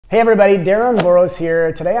Hey everybody, Darren Voros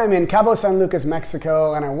here. Today I'm in Cabo San Lucas,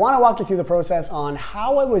 Mexico, and I want to walk you through the process on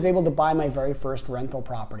how I was able to buy my very first rental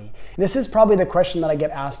property. This is probably the question that I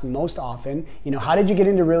get asked most often. You know, how did you get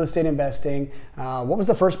into real estate investing? What was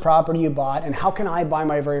the first property you bought? And how can I buy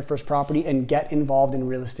my very first property and get involved in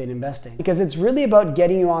real estate investing? Because it's really about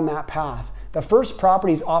getting you on that path. The first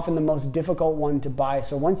property is often the most difficult one to buy.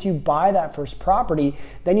 So once you buy that first property,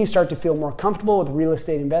 then you start to feel more comfortable with real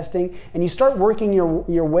estate investing and you start working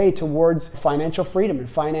your way towards financial freedom and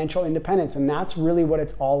financial independence. And that's really what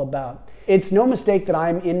it's all about. It's no mistake that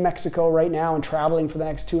I'm in Mexico right now and traveling for the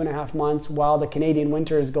next 2.5 months while the Canadian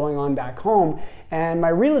winter is going on back home. And my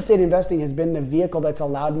real estate investing has been the vehicle that's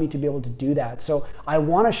allowed me to be able to do that. So I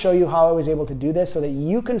want to show you how I was able to do this so that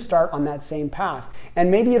you can start on that same path.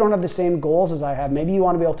 And maybe you don't have the same goals as I have. Maybe you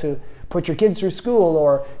want to be able to put your kids through school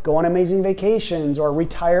or go on amazing vacations or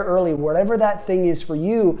retire early. Whatever that thing is for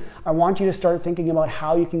you, I want you to start thinking about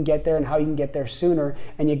how you can get there and how you can get there sooner.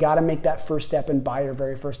 And you got to make that first step and buy your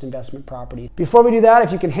very first investment property. Before we do that,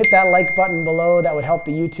 if you can hit that like button below, that would help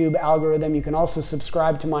the YouTube algorithm. You can also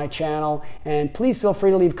subscribe to my channel, and please feel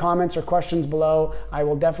free to leave comments or questions below. I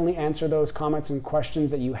will definitely answer those comments and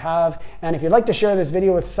questions that you have. And if you'd like to share this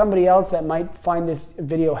video with somebody else that might find this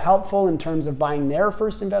video helpful in terms of buying their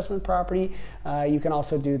first investment property, you can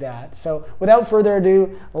also do that. So without further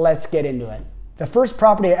ado, let's get into it. The first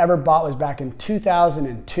property I ever bought was back in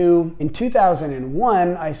 2002. In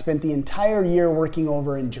 2001, I spent the entire year working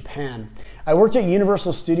over in Japan. I worked at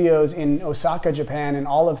Universal Studios in Osaka, Japan in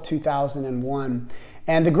all of 2001.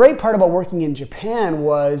 And the great part about working in Japan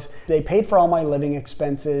was they paid for all my living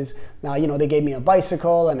expenses. Now, you know, they gave me a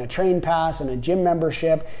bicycle and a train pass and a gym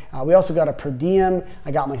membership. We also got a per diem. I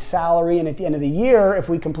got my salary. And at the end of the year, if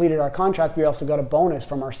we completed our contract, we also got a bonus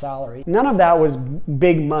from our salary. None of that was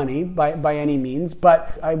big money by any means,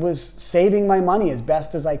 but I was saving my money as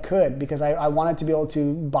best as I could because I wanted to be able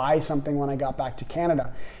to buy something when I got back to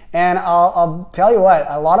Canada. And I'll tell you what,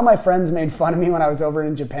 a lot of my friends made fun of me when I was over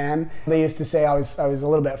in Japan. They used to say I was a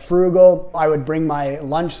little bit frugal. I would bring my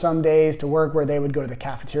lunch some days to work where they would go to the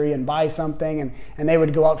cafeteria and buy something, and they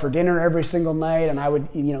would go out for dinner every single night, and I would,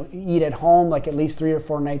 you know, eat at home like at least 3 or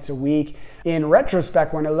 4 nights a week. In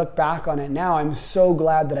retrospect, when I look back on it now, I'm so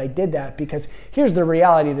glad that I did that because here's the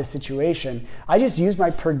reality of the situation. I just used my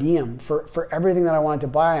per diem for everything that I wanted to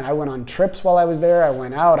buy, and I went on trips while I was there. I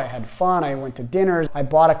went out, I had fun, I went to dinners, I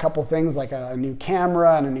bought a couple things like a new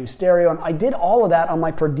camera and a new stereo, and I did all of that on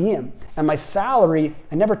my per diem. And my salary,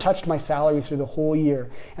 I never touched my salary through the whole year.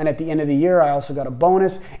 And at the end of the year, I also got a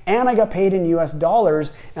bonus, and I got paid in US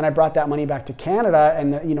dollars, and I brought that money back to Canada,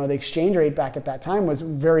 and the exchange rate back at that time was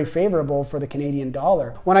very favorable for the Canadian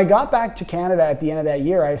dollar. When I got back to Canada at the end of that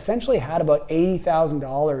year, I essentially had about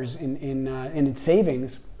 $80,000 in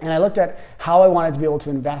savings. And I looked at how I wanted to be able to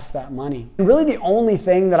invest that money. And really the only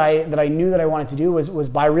thing that I knew that I wanted to do was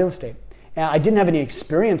buy real estate. And I didn't have any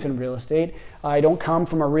experience in real estate. I don't come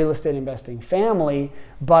from a real estate investing family,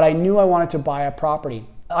 but I knew I wanted to buy a property.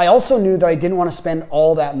 I also knew that I didn't want to spend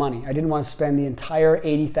all that money. I didn't want to spend the entire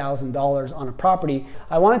 $80,000 on a property.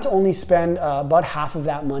 I wanted to only spend about half of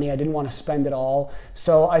that money. I didn't want to spend it all.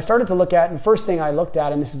 So I started to look at, and the first thing I looked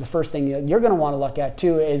at, and this is the first thing that you're going to want to look at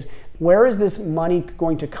too, is where is this money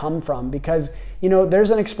going to come from? Because, you know, there's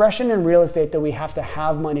an expression in real estate that we have to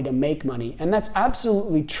have money to make money, and that's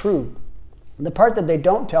absolutely true. The part that they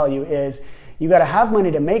don't tell you is you got to have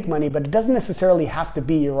money to make money, but it doesn't necessarily have to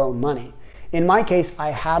be your own money. In my case, I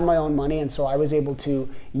had my own money, and so I was able to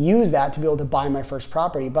use that to be able to buy my first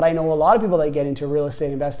property. But I know a lot of people that get into real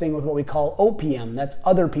estate investing with what we call OPM. That's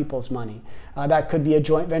other people's money. That could be a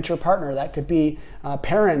joint venture partner. That could be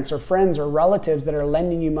parents or friends or relatives that are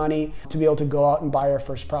lending you money to be able to go out and buy your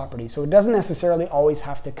first property. So it doesn't necessarily always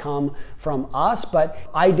have to come from us, but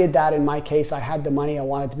I did that in my case. I had the money. I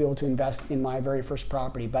wanted to be able to invest in my very first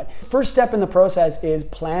property. But first step in the process is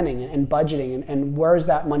planning and budgeting, and where is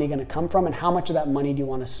that money going to come from, and how much of that money do you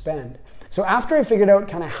want to spend? So after I figured out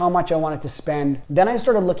kind of how much I wanted to spend, then I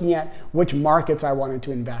started looking at which markets I wanted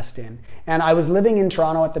to invest in. And I was living in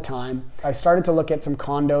Toronto at the time. I started to look at some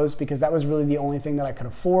condos because that was really the only thing that I could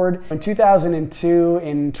afford. In 2002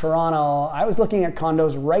 in Toronto, I was looking at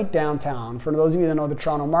condos right downtown. For those of you that know the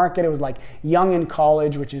Toronto market, it was like Yonge and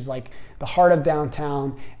College, which is like the heart of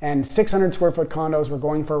downtown, and 600 square foot condos were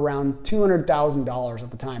going for around $200,000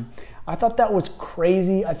 at the time. I thought that was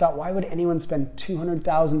crazy. I thought, why would anyone spend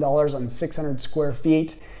 $200,000 on 600 square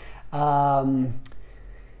feet?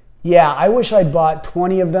 Yeah, I wish I'd bought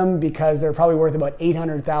 20 of them because they're probably worth about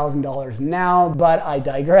 $800,000 now, but I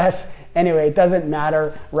digress. Anyway, it doesn't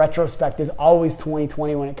matter. Retrospect is always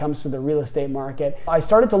 2020 when it comes to the real estate market. I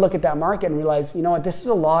started to look at that market and realize, you know what, this is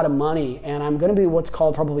a lot of money and I'm gonna be what's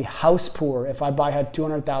called probably house poor if I buy a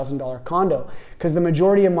 $200,000 condo, because the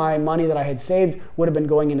majority of my money that I had saved would have been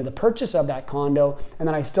going into the purchase of that condo, and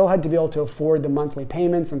then I still had to be able to afford the monthly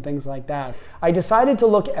payments and things like that. I decided to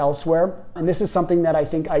look elsewhere, and this is something that I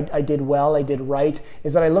think I did well, I did right,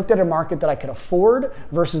 is that I looked at a market that I could afford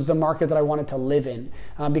versus the market that I wanted to live in,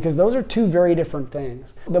 because those are two very different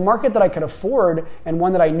things. The market that I could afford, and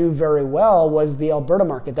one that I knew very well, was the Alberta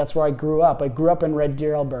market. That's where I grew up. I grew up in Red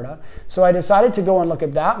Deer, Alberta. So I decided to go and look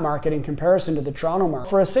at that market in comparison to the Toronto market.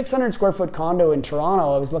 For a 600 square foot condo in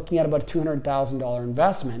Toronto, I was looking at about a $200,000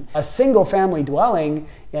 investment. A single family dwelling,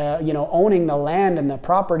 owning the land and the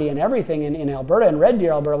property and everything in Alberta, and Red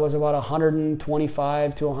Deer, Alberta, was about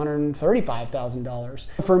 $125,000 to $135,000.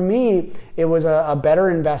 For me, it was a better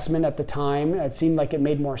investment at the time. It seemed like it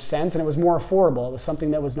made more sense, and it was more affordable. It was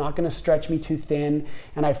something that was not going to stretch me too thin,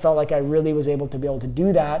 and I felt like I really was able to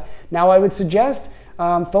do that. Now, I would suggest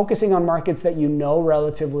focusing on markets that you know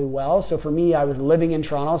relatively well. So for me, I was living in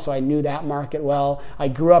Toronto, so I knew that market well. I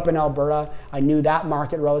grew up in Alberta. I knew that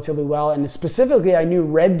market relatively well. And specifically, I knew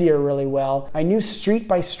Red Deer really well. I knew street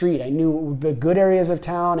by street. I knew the good areas of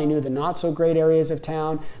town. I knew the not so great areas of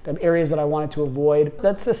town, the areas that I wanted to avoid.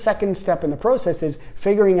 That's the second step in the process, is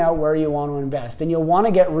figuring out where you want to invest. And you'll want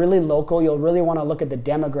to get really local. You'll really want to look at the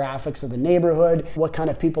demographics of the neighborhood, what kind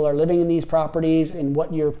of people are living in these properties, and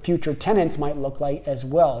what your future tenants might look like as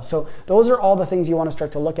well. So those are all the things you want to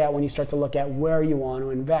start to look at when you start to look at where you want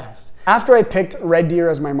to invest. After I picked Red Deer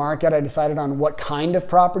as my market, I decided on what kind of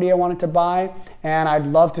property I wanted to buy. And I'd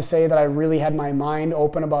love to say that I really had my mind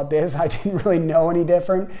open about this. I didn't really know any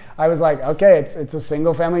different. I was like, okay, it's a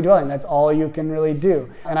single family dwelling. That's all you can really do.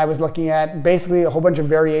 And I was looking at basically a whole bunch of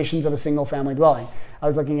variations of a single family dwelling. I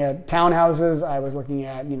was looking at townhouses, I was looking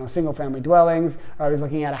at single family dwellings, or I was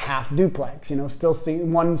looking at a half duplex, still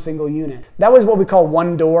one single unit. That was what we call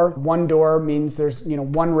one door. One door means there's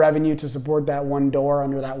one revenue to support that one door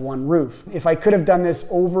under that one roof. If I could have done this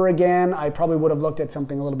over again, I probably would have looked at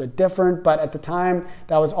something a little bit different, but at the time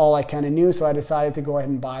that was all I kind of knew, so I decided to go ahead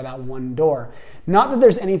and buy that one door. Not that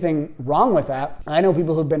there's anything wrong with that. I know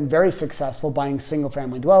people who've been very successful buying single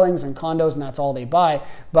family dwellings and condos, and that's all they buy.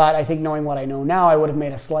 But I think knowing what I know now, I would have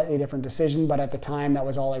made a slightly different decision, but at the time that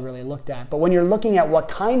was all I really looked at. But when you're looking at what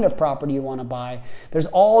kind of property you want to buy, there's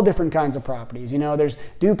all different kinds of properties. There's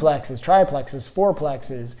duplexes, triplexes,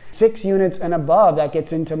 fourplexes, 6 units and above. That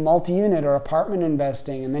gets into multi-unit or apartment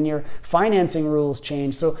investing, and then your financing rules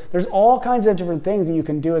change. So there's all kinds of different things that you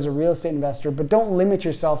can do as a real estate investor, but don't limit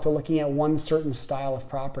yourself to looking at one certain style of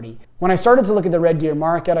property. When I started to look at the Red Deer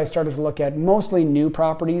market, I started to look at mostly new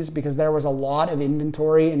properties because there was a lot of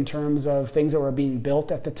inventory in terms of things that were being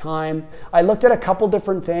built at the time. I looked at a couple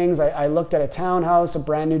different things. I looked at a townhouse, a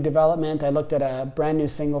brand new development. I looked at a brand new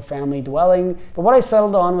single family dwelling. But what I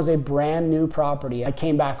settled on was a brand new property. I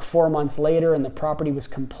came back 4 months later and the property was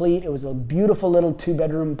complete. It was a beautiful little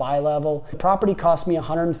 2-bedroom bi-level. The property cost me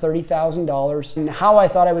 $130,000. And how I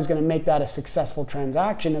thought I was going to make that a successful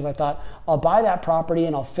transaction is I thought, I'll buy that property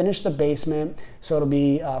and I'll finish the basement. So it'll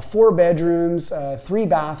be 4 bedrooms, 3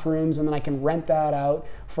 bathrooms, and then I can rent that out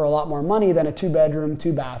for a lot more money than a 2-bedroom,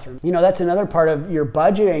 2-bathroom. That's another part of your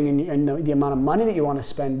budgeting and the amount of money that you want to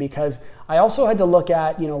spend, because I also had to look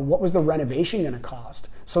at, what was the renovation going to cost?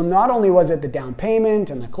 So not only was it the down payment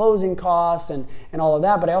and the closing costs and all of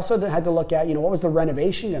that, but I also had to look at, what was the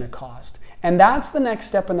renovation going to cost? And that's the next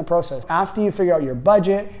step in the process. After you figure out your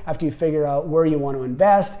budget, after you figure out where you want to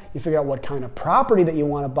invest, you figure out what kind of property that you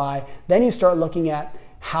want to buy, then you start looking at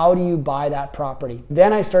how do you buy that property?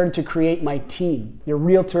 Then I started to create my team. Your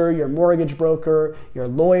realtor, your mortgage broker, your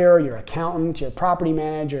lawyer, your accountant, your property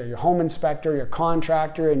manager, your home inspector, your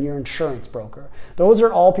contractor, and your insurance broker. Those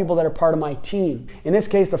are all people that are part of my team. In this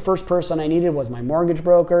case, the first person I needed was my mortgage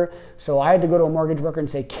broker. So I had to go to a mortgage broker and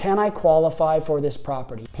say, can I qualify for this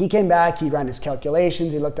property? He came back, he ran his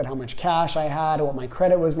calculations, he looked at how much cash I had, what my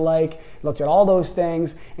credit was like, looked at all those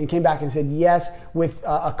things, and came back and said, yes, with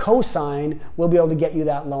a cosign, we'll be able to get you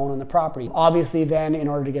that loan on the property. Obviously then, in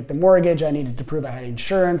order to get the mortgage, I needed to prove I had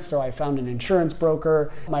insurance, so I found an insurance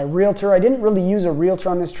broker. My realtor, I didn't really use a realtor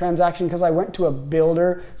on this transaction because I went to a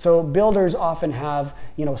builder. So builders often have,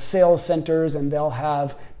 sales centers, and they'll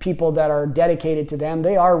have people that are dedicated to them.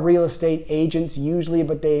 They are real estate agents usually,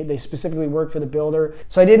 but they specifically work for the builder.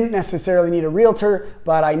 So I didn't necessarily need a realtor,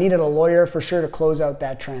 but I needed a lawyer for sure to close out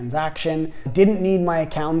that transaction. I didn't need my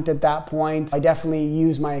accountant at that point. I definitely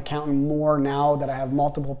use my accountant more now that I have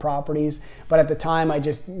multiple properties, but at the time I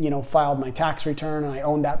just, filed my tax return and I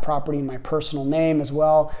owned that property in my personal name as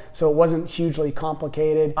well. So it wasn't hugely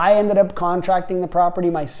complicated. I ended up contracting the property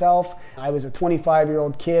myself. I was a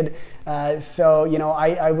 25-year-old kid.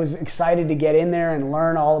 I was excited to get in there and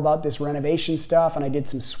learn all about this renovation stuff, and I did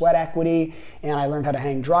some sweat equity, and I learned how to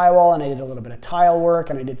hang drywall, and I did a little bit of tile work,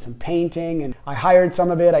 and I did some painting, and I hired some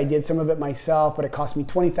of it. I did some of it myself, but it cost me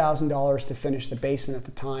 $20,000 to finish the basement at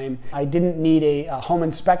the time. I didn't need a home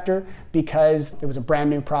inspector because it was a brand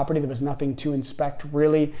new property. There was nothing to inspect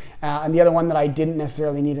really. And the other one that I didn't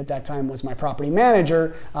necessarily need at that time was my property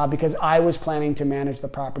manager because I was planning to manage the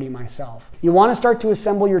property myself. You want to start to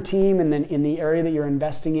assemble your team, and then in the area that you're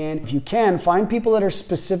investing in, if you can, find people that are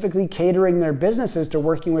specifically catering their businesses to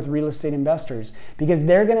working with real estate investors, because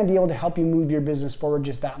they're going to be able to help you move your business forward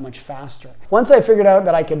just that much faster. Once I figured out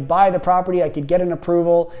that I could buy the property, I could get an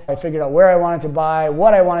approval, I figured out where I wanted to buy,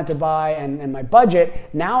 what I wanted to buy, and my budget,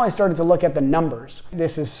 now I started to look at the numbers.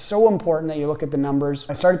 This is so important that you look at the numbers.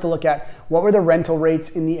 I started to look at what were the rental rates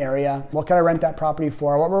in the area, what could I rent that property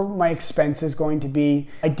for, what were my expenses going to be.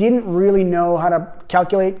 I didn't really know how to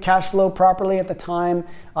calculate cash flow properly at the time.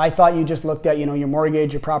 I thought you just looked at, your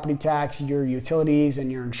mortgage, your property tax, your utilities,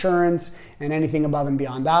 and your insurance, and anything above and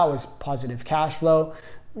beyond that was positive cash flow.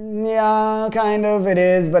 Yeah, kind of it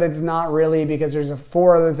is, but it's not really, because there's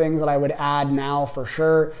 4 other things that I would add now for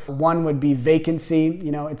sure. One would be vacancy.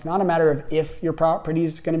 It's not a matter of if your property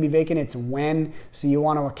is going to be vacant, it's when. So you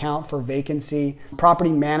want to account for vacancy.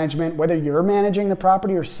 Property management, whether you're managing the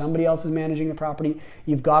property or somebody else is managing the property,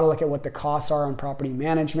 you've got to look at what the costs are on property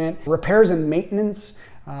management. Repairs and maintenance.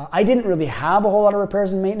 I didn't really have a whole lot of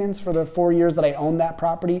repairs and maintenance for the 4 years that I owned that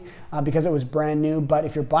property because it was brand new. But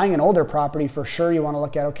if you're buying an older property, for sure you want to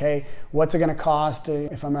look at, okay, what's it going to cost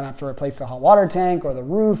if I'm going to have to replace the hot water tank or the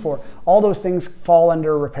roof, or all those things fall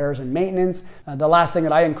under repairs and maintenance. The last thing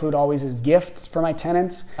that I include always is gifts for my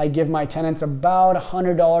tenants. I give my tenants about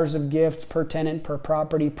 $100 of gifts per tenant per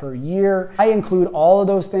property per year. I include all of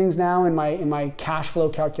those things now in my cash flow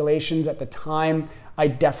calculations. At the time, I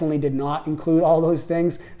definitely did not include all those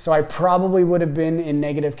things. So I probably would have been in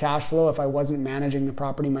negative cash flow if I wasn't managing the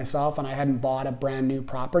property myself and I hadn't bought a brand new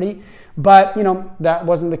property. But that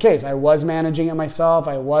wasn't the case. I was managing it myself.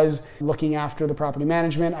 I was looking after the property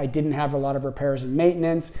management. I didn't have a lot of repairs and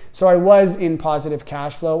maintenance. So I was in positive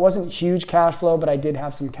cash flow. It wasn't huge cash flow, but I did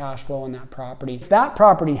have some cash flow on that property. If that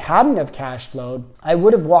property hadn't have cash flowed, I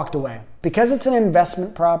would have walked away. Because it's an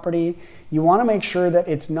investment property, you want to make sure that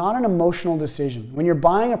it's not an emotional decision. When you're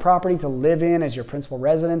buying a property to live in as your principal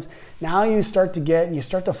residence, now you start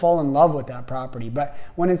to fall in love with that property. But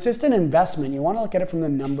when it's just an investment, you want to look at it from the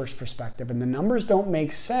numbers perspective, and the numbers don't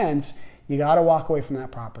make sense, you got to walk away from that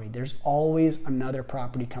property. There's always another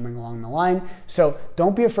property coming along the line. So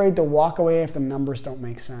don't be afraid to walk away if the numbers don't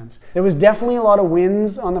make sense. There was definitely a lot of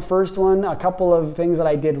wins on the first one, a couple of things that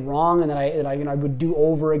I did wrong and that I would do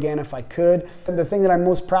over again if I could. The thing that I'm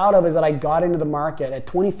most proud of is that I got into the market at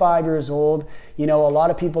 25 years old. A lot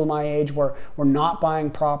of people my age were not buying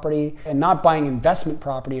property and not buying investment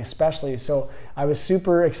property especially. So I was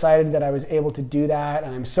super excited that I was able to do that,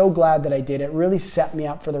 and I'm so glad that I did. It really set me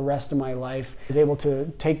up for the rest of my life. I was able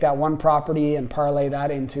to take that one property and parlay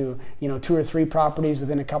that into 2 or 3 properties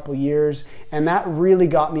within a couple of years, and that really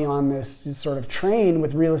got me on this sort of train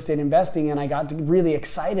with real estate investing, and I got really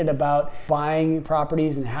excited about buying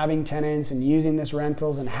properties and having tenants and using this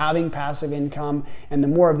rentals and having passive income. And the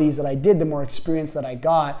more of these that I did, the more experience that I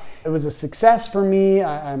got. It was a success for me.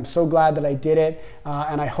 I'm so glad that I did it,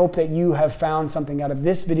 and I hope that you have found something out of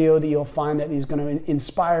this video that you'll find that is going to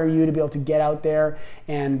inspire you to be able to get out there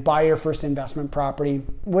and buy your first investment property.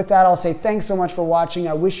 With that, I'll say thanks so much for watching.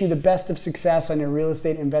 I wish you the best of success on your real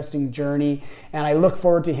estate investing journey, and I look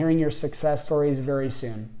forward to hearing your success stories very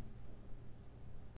soon.